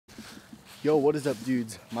Yo, what is up,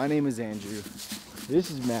 dudes? My name is Andrew. This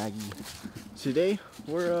is Maggie. Today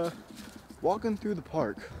we're walking through the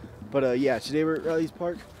park. But yeah, today we're at Riley's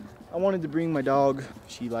Park. I wanted to bring my dog.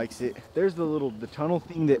 She likes it. There's the tunnel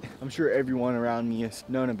thing that I'm sure everyone around me has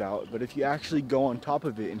known about. But if you actually go on top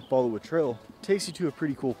of it and follow a trail, it takes you to a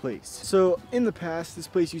pretty cool place. So in the past, this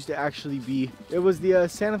place used to actually be, it was the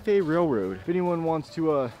Santa Fe Railroad. If anyone wants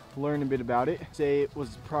to learn a bit about it, say it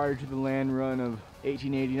was prior to the land run of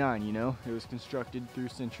 1889, you know? It was constructed through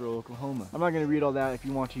central Oklahoma. I'm not gonna read all that. If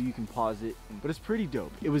you want to, you can pause it. But it's pretty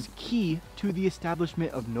dope. It was key to the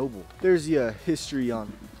establishment of Noble. There's the history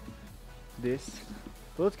on this.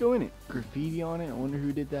 But let's go in it. Graffiti on it. I wonder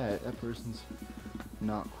who did that. That person's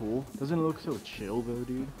not cool. Doesn't it look so chill though,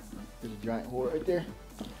 dude? There's a giant hole right there.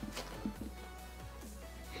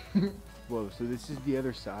 Whoa, so this is the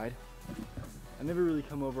other side. I never really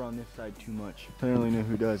come over on this side too much. I don't really know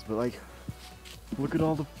who does, but like, look at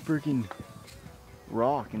all the freaking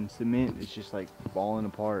rock and cement. It's just like falling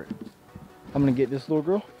apart. I'm gonna get this little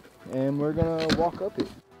girl and we're gonna walk up it.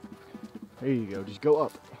 There you go, just go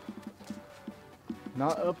up.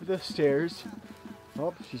 Not up the stairs.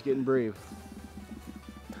 Oh, she's getting brave.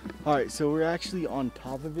 All right, so we're actually on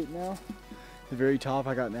top of it now. The very top.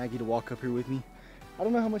 I got Maggie to walk up here with me. I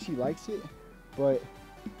don't know how much she likes it, but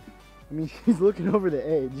I mean, she's looking over the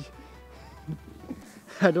edge.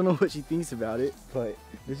 I don't know what she thinks about it, but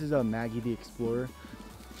this is Maggie the Explorer.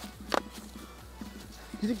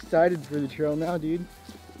 She's excited for the trail now, dude.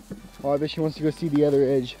 Oh, I bet she wants to go see the other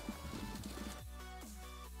edge.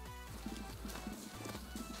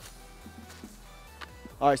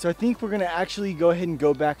 All right, so I think we're gonna actually go ahead and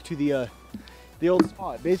go back to the old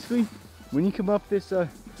spot. Basically, when you come up this,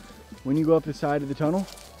 when you go up the side of the tunnel,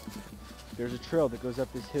 there's a trail that goes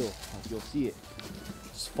up this hill. Like, you'll see it.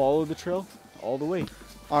 Just follow the trail all the way.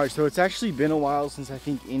 All right, so it's actually been a while since I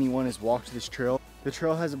think anyone has walked this trail. The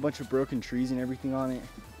trail has a bunch of broken trees and everything on it.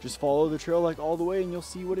 Just follow the trail like all the way and you'll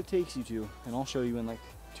see what it takes you to. And I'll show you in like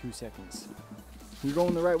 2 seconds. You're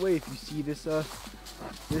going the right way if you see this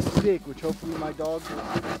this stick, which hopefully my dog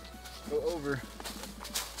will go over.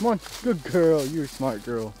 Come on, good girl, you're a smart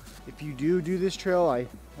girl. If you do this trail, I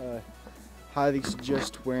highly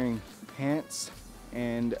suggest wearing pants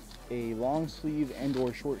and a long sleeve and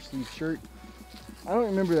or short sleeve shirt. I don't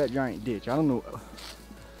remember that giant ditch. I don't know.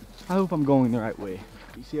 I hope I'm going the right way.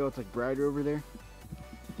 You see how it's like brighter over there?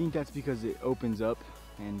 I think that's because it opens up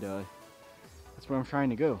and that's where I'm trying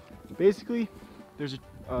to go. Basically, there's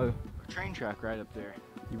a train track right up there.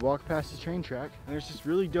 You walk past the train track and there's this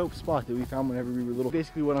really dope spot that we found whenever we were little.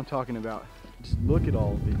 Basically what I'm talking about. Just look at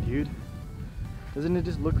all of it, dude. Doesn't it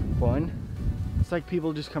just look fun? It's like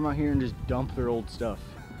people just come out here and just dump their old stuff.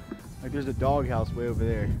 Like there's a doghouse way over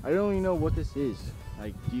there. I don't even know what this is.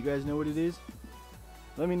 Like, do you guys know what it is?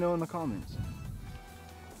 Let me know in the comments.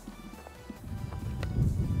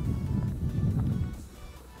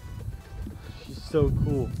 She's so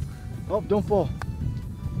cool. Oh, don't fall.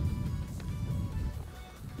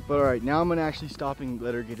 But all right, now I'm gonna actually stop and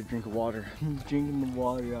let her get a drink of water. Drinking the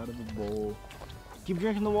water out of the bowl. Keep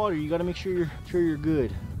drinking the water. You gotta make sure you're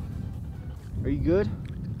good. Are you good?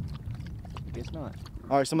 I guess not.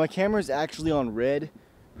 All right, so my camera's actually on red.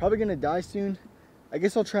 Probably gonna die soon. I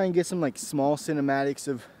guess I'll try and get some like small cinematics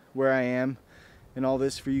of where I am and all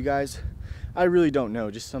this for you guys. I really don't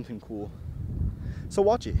know, just something cool. So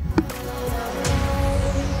watch it.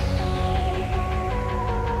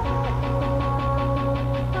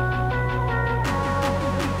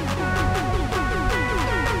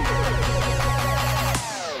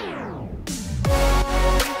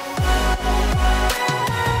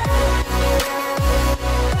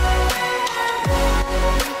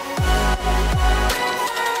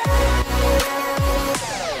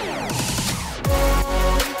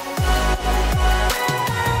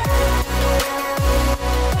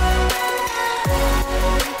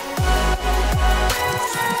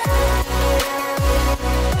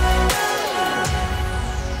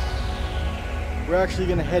 We're actually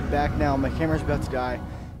gonna head back now. My camera's about to die.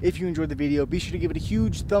 If you enjoyed the video, be sure to give it a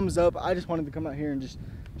huge thumbs up. I just wanted to come out here and just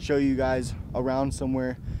show you guys around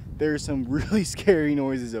somewhere. There's some really scary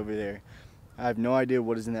noises over there. I have no idea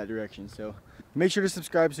what is in that direction. So make sure to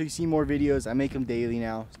subscribe so you see more videos. I make them daily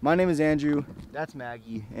now. My name is Andrew. That's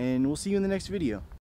Maggie. And we'll see you in the next video.